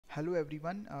Hello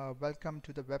everyone, welcome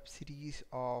to the web series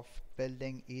of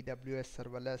building AWS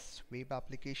Serverless web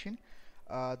application.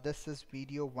 This is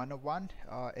video 101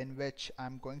 in which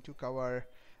I'm going to cover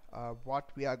what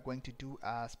we are going to do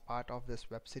as part of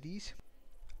this web series.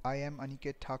 I am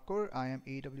Aniket Thakur. I am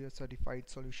AWS Certified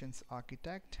Solutions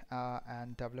Architect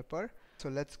and Developer. So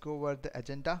let's go over the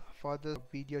agenda for the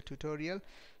video tutorial.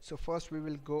 So first we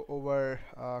will go over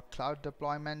cloud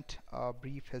deployment, a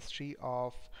brief history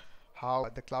of how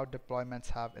the cloud deployments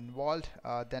have evolved.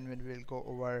 Then we will go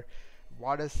over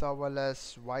what is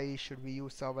serverless, why should we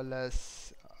use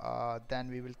serverless.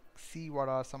 Then we will see what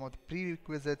are some of the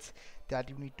prerequisites that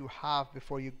you need to have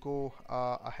before you go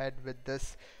ahead with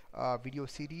this video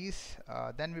series.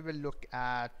 Then we will look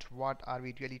at what are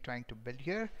we really trying to build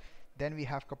here. Then we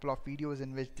have a couple of videos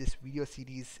in which this video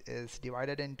series is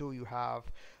divided into. You have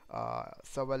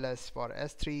serverless for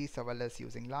S3, serverless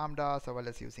using Lambda,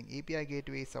 serverless using API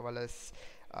gateway, serverless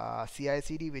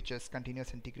CI/CD, which is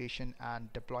continuous integration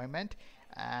and deployment.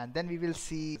 And then we will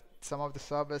see some of the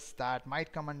service that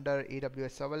might come under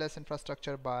AWS serverless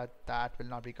infrastructure, but that will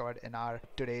not be covered in our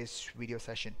today's video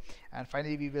session. And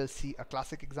finally, we will see a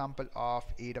classic example of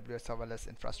AWS serverless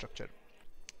infrastructure.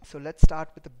 So let's start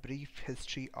with a brief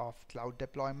history of cloud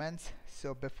deployments.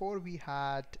 So before we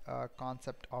had a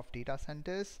concept of data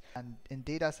centers, and in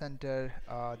data center,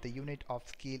 the unit of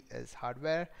scale is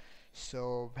hardware.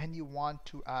 So when you want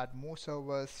to add more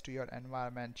servers to your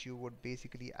environment, you would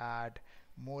basically add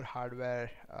more hardware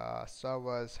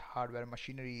servers, hardware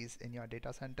machineries in your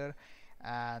data center,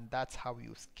 and that's how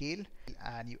you scale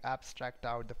and you abstract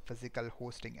out the physical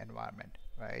hosting environment,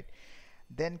 right?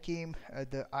 Then came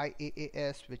the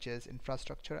IaaS, which is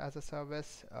infrastructure as a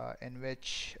service, in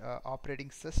which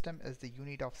operating system is the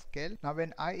unit of scale. Now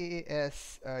in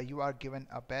IaaS, you are given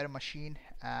a bare machine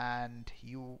and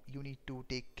you need to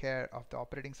take care of the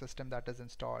operating system that is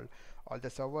installed, all the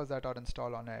servers that are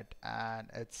installed on it, and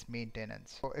its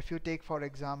maintenance. So if you take for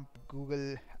example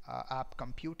Google App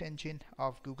Compute Engine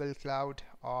of Google Cloud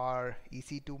or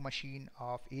EC2 machine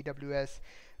of AWS,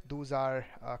 those are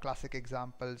classic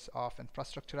examples of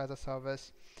infrastructure as a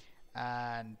service,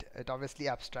 and it obviously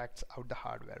abstracts out the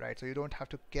hardware, right? So you don't have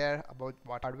to care about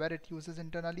what hardware it uses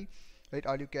internally, right?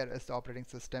 All you care is the operating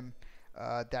system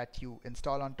that you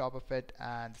install on top of it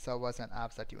and servers and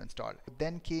apps that you install.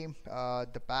 Then came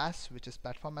the PaaS, which is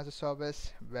platform as a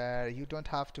service, where you don't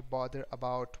have to bother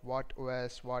about what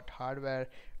OS, what hardware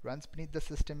runs beneath the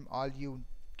system. All you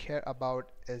care about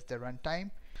is the runtime.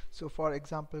 So for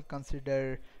example,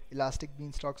 consider Elastic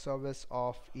Beanstalk service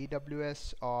of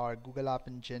AWS or Google App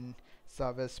Engine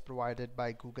service provided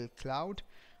by Google Cloud.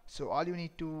 So all you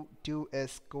need to do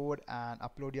is code and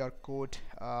upload your code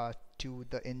to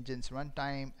the engine's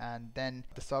runtime, and then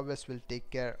the service will take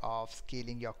care of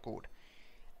scaling your code.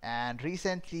 And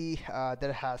recently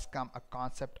there has come a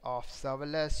concept of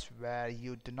serverless, where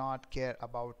you do not care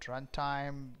about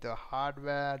runtime, the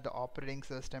hardware, the operating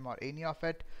system, or any of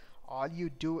it. All you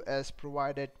do is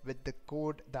provide it with the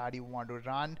code that you want to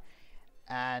run,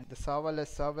 and the serverless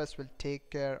service will take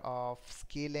care of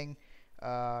scaling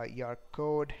your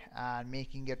code and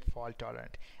making it fault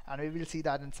tolerant. And we will see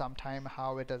that in some time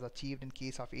how it is achieved in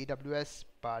case of AWS,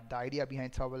 but the idea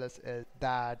behind serverless is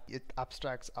that it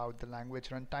abstracts out the language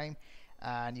runtime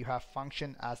and you have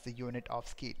function as the unit of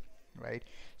scale, right?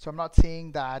 So I'm not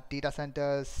saying that data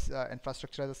centers,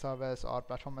 infrastructure as a service or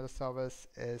platform as a service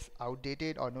is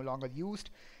outdated or no longer used.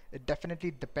 It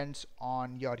definitely depends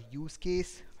on your use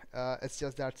case. It's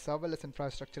just that serverless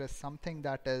infrastructure is something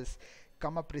that is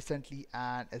come up recently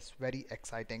and is very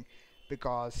exciting,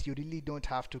 because you really don't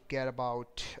have to care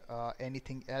about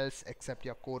anything else except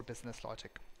your core business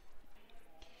logic.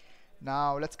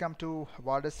 Now let's come to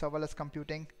what is serverless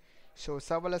computing. So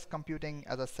serverless computing,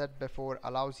 as I said before,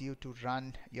 allows you to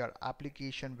run your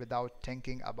application without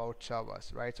thinking about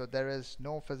servers, right? So there is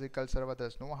no physical server,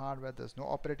 there's no hardware, there's no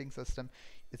operating system.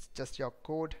 It's just your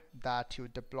code that you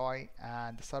deploy,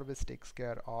 and the service takes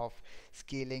care of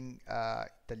scaling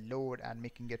the load and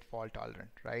making it fault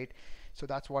tolerant, right? So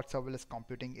that's what serverless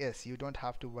computing is. You don't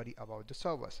have to worry about the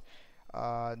servers.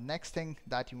 Next thing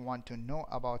that you want to know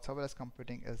about serverless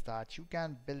computing is that you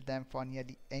can build them for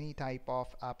nearly any type of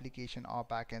application or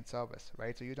backend service,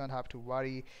 right? So you don't have to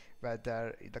worry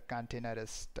whether the container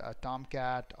is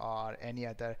Tomcat or any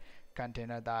other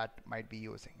container that might be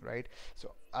using, right?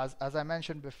 So as I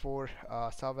mentioned before,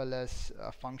 serverless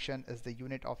function is the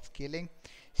unit of scaling.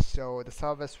 So the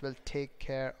service will take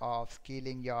care of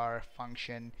scaling your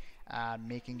function and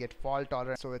making it fault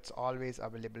tolerant, so it's always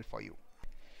available for you.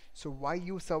 So why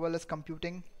use serverless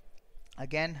computing?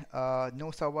 Again,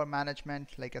 no server management.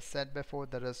 Like I said before,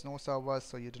 there is no servers,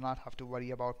 so you do not have to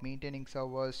worry about maintaining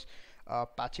servers,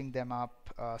 patching them up,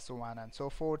 so on and so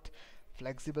forth.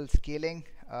 Flexible scaling.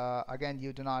 Again,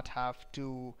 you do not have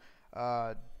to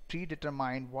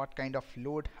predetermine what kind of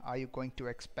load are you going to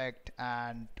expect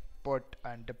and put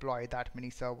and deploy that many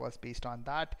servers. Based on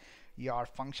that, your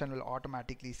function will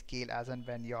automatically scale as and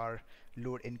when your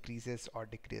load increases or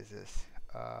decreases.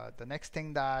 The next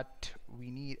thing that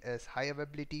we need is high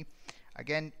availability.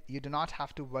 Again, you do not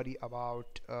have to worry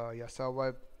about your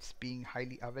servers being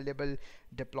highly available,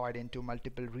 deployed into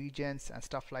multiple regions and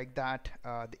stuff like that.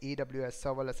 The AWS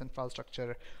serverless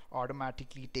infrastructure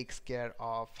automatically takes care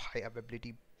of high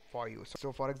availability for you.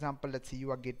 So for example, let's say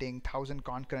you are getting 1,000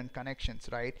 concurrent connections,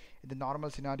 right? In the normal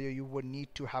scenario, you would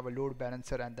need to have a load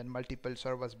balancer and then multiple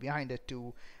servers behind it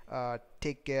to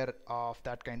take care of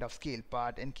that kind of scale.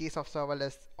 But in case of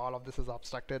serverless, all of this is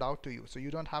abstracted out to you, so you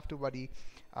don't have to worry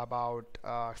about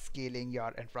scaling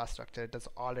your infrastructure. It is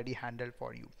already handled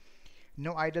for you.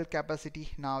 No idle capacity.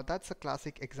 Now that's a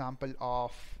classic example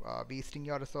of wasting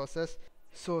your resources.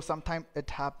 So sometimes it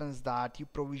happens that you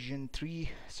provision 3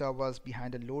 servers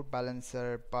behind a load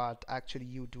balancer, but actually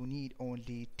you do need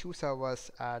only 2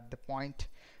 servers at the point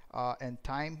in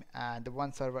time, and the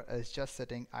one server is just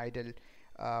sitting idle,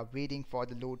 waiting for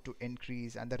the load to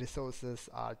increase, and the resources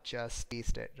are just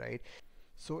wasted, right?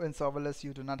 So in serverless,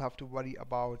 you do not have to worry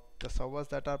about the servers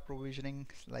that are provisioning.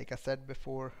 Like I said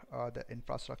before, the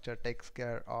infrastructure takes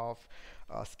care of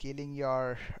scaling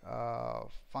your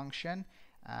function,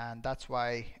 and that's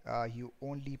why you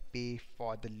only pay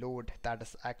for the load that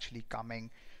is actually coming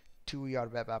to your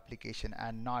web application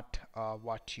and not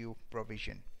what you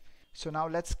provision. So now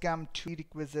let's come to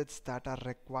prerequisites that are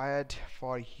required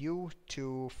for you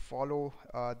to follow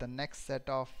the next set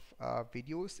of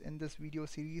videos in this video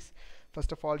series.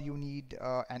 First of all, you need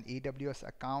an AWS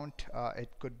account.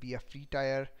 It could be a free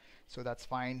tier, so that's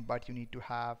fine, but you need to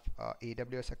have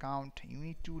AWS account. You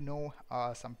need to know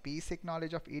some basic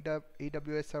knowledge of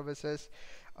AWS services.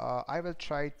 I will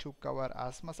try to cover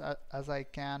as much as I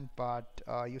can, but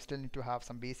you still need to have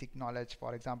some basic knowledge,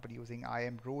 for example using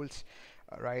IAM rules,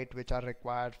 right, which are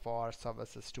required for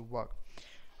services to work.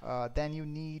 Then you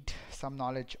need some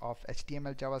knowledge of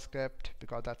HTML, JavaScript,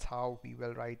 because that's how we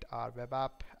will write our web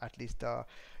app, at least the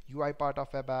UI part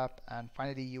of web app. And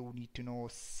finally, you need to know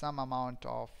some amount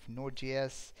of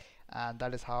Node.js, and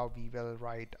that is how we will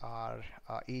write our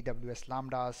AWS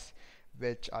Lambdas,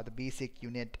 which are the basic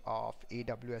unit of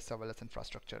AWS serverless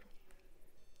infrastructure.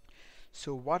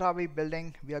 So what are we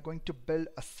building? We are going to build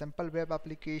a simple web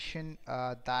application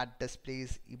that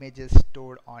displays images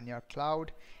stored on your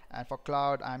cloud. And for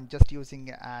cloud, I'm just using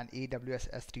an AWS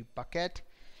S3 bucket.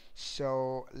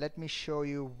 So let me show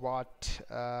you what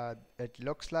it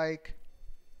looks like.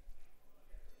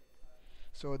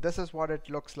 So this is what it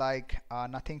looks like.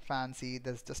 Nothing fancy.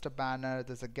 There's just a banner,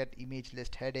 there's a get image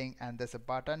list heading, and there's a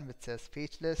button which says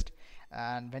fetch list.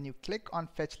 And when you click on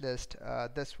fetch list,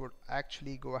 this would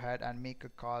actually go ahead and make a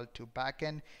call to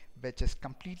backend, which is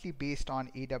completely based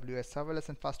on AWS serverless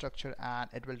infrastructure, and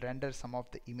it will render some of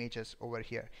the images over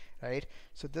here, right?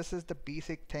 So this is the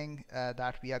basic thing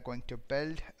that we are going to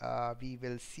build. We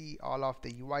will see all of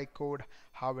the UI code,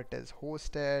 how it is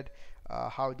hosted,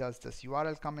 how does this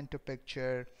URL come into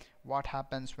picture, what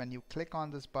happens when you click on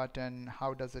this button,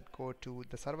 how does it go to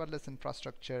the serverless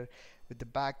infrastructure with the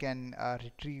backend,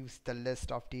 retrieves the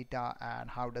list of data, and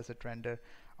how does it render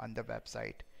on the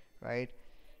website, right?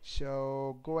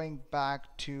 So going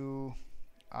back to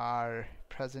our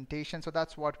presentation, so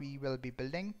that's what we will be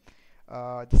building.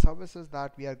 The services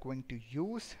that we are going to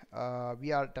use,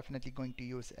 we are definitely going to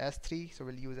use S3, so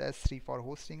we'll use S3 for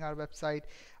hosting our website.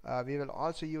 We will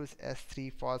also use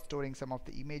S3 for storing some of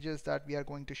the images that we are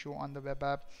going to show on the web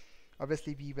app.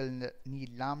 Obviously, we will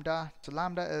need Lambda. So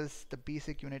Lambda is the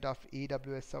basic unit of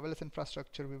AWS serverless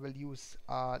infrastructure. We will use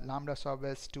Lambda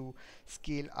service to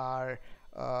scale our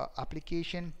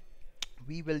application.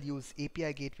 We will use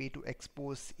API gateway to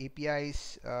expose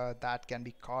APIs that can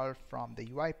be called from the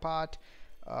UI part.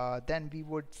 Then we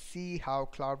would see how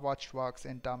CloudWatch works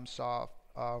in terms of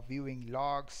viewing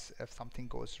logs if something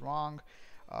goes wrong.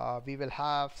 We will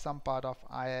have some part of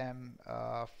IAM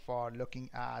for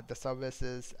looking at the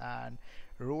services and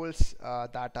rules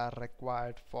that are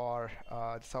required for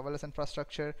the serverless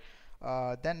infrastructure.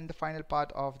 Then in the final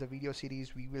part of the video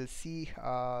series, we will see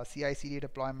CI/CD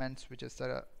deployments, which is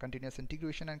continuous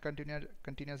integration and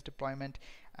continuous deployment,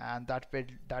 and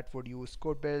that would use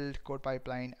code build, code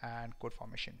pipeline, and code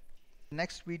formation.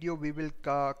 Next video we will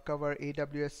cover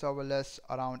AWS Serverless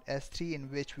around S3, in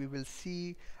which we will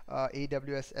see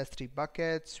AWS S3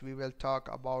 buckets. We will talk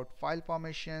about file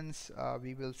permissions.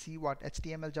 We will see what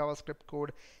HTML JavaScript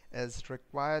code is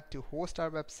required to host our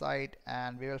website,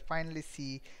 and we will finally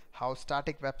see how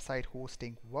static website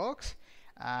hosting works.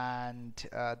 And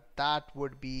that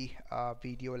would be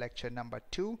video lecture number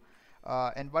 2.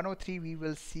 In 103 we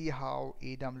will see how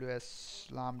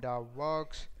AWS Lambda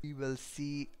works. We will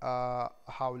see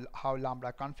how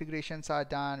Lambda configurations are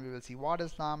done. We will see what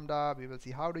is Lambda. We will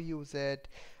see how to use it.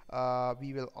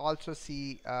 We will also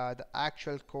see the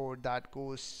actual code that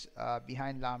goes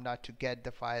behind Lambda to get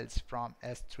the files from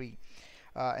S3.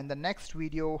 In the next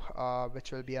video,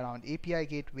 which will be around API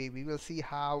gateway, we will see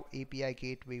how API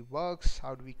gateway works.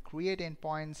 How do we create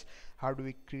endpoints? How do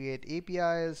we create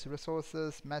APIs,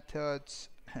 resources, methods?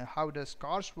 How does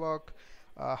CORS work?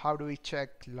 How do we check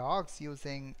logs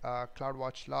using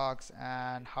CloudWatch logs?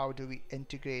 And how do we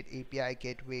integrate API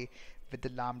gateway with the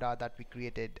Lambda that we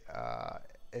created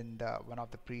in one of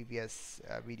the previous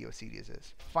video series.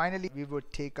 Finally, we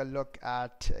would take a look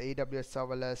at AWS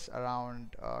Serverless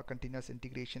around continuous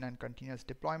integration and continuous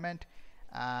deployment.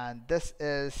 And this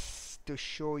is to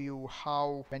show you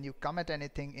how, when you commit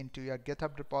anything into your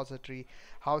GitHub repository,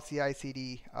 how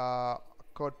CI/CD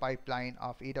code pipeline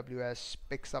of AWS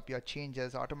picks up your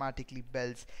changes, automatically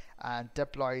builds and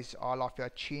deploys all of your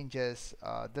changes.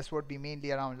 This would be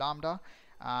mainly around Lambda,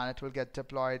 and it will get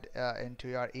deployed into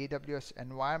your AWS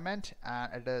environment,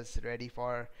 and it is ready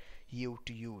for you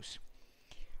to use.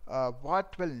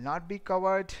 What will not be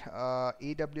covered?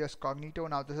 AWS Cognito.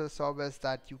 Now this is a service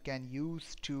that you can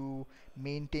use to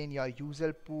maintain your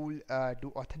user pool,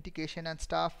 do authentication and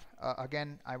stuff.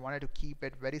 Again, I wanted to keep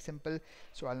it very simple,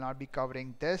 so I'll not be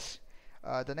covering this.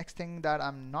 The next thing that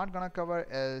I'm not gonna cover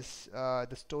is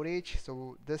the storage.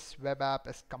 So this web app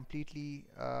is completely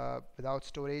without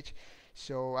storage.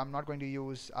 So I'm not going to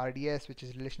use RDS, which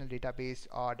is relational database,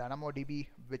 or DynamoDB,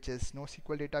 which is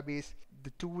NoSQL database.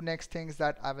 The two next things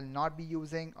that I will not be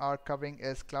using or covering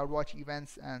is CloudWatch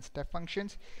events and step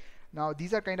functions. Now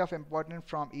these are kind of important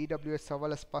from AWS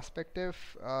Serverless perspective.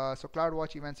 So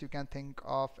CloudWatch events you can think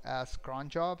of as cron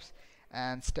jobs,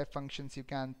 and step functions you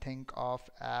can think of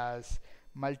as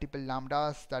multiple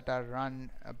lambdas that are run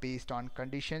based on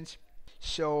conditions.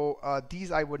 So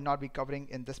these I would not be covering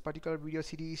in this particular video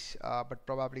series, but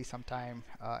probably sometime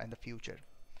in the future.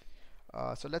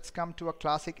 So let's come to a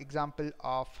classic example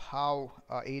of how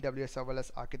AWS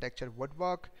Serverless architecture would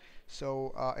work.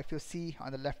 So if you see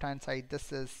on the left hand side,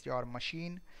 this is your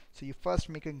machine. So you first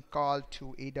make a call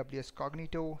to AWS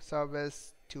Cognito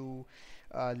service to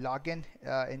log in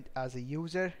as a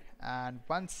user, and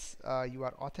once you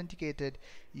are authenticated,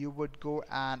 you would go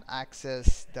and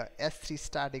access the S3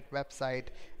 static website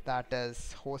that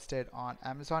is hosted on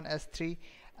Amazon S3.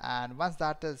 And once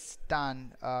that is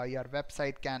done, your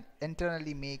website can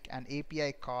internally make an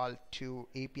API call to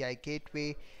API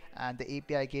gateway, and the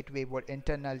API gateway would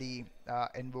internally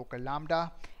invoke a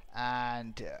Lambda,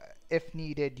 and if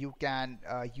needed you can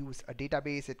use a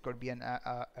database. It could be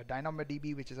a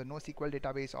DynamoDB, which is a NoSQL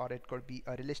database, or it could be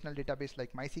a relational database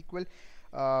like MySQL,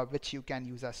 which you can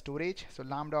use as storage. So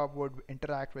Lambda would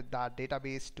interact with that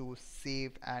database to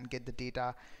save and get the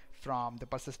data from the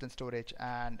persistent storage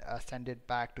and send it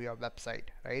back to your website,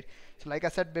 right? So like I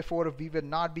said before, we will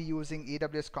not be using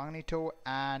AWS Cognito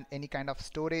and any kind of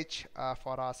storage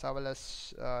for our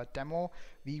serverless demo.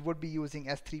 We would be using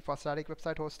S3 for static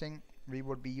website hosting. We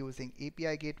would be using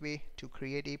API gateway to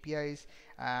create APIs,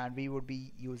 and we would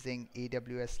be using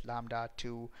AWS Lambda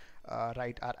to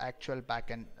write our actual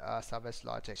backend service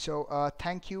logic. So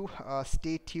thank you.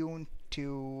 Stay tuned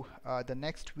to the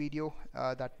next video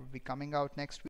that will be coming out next week.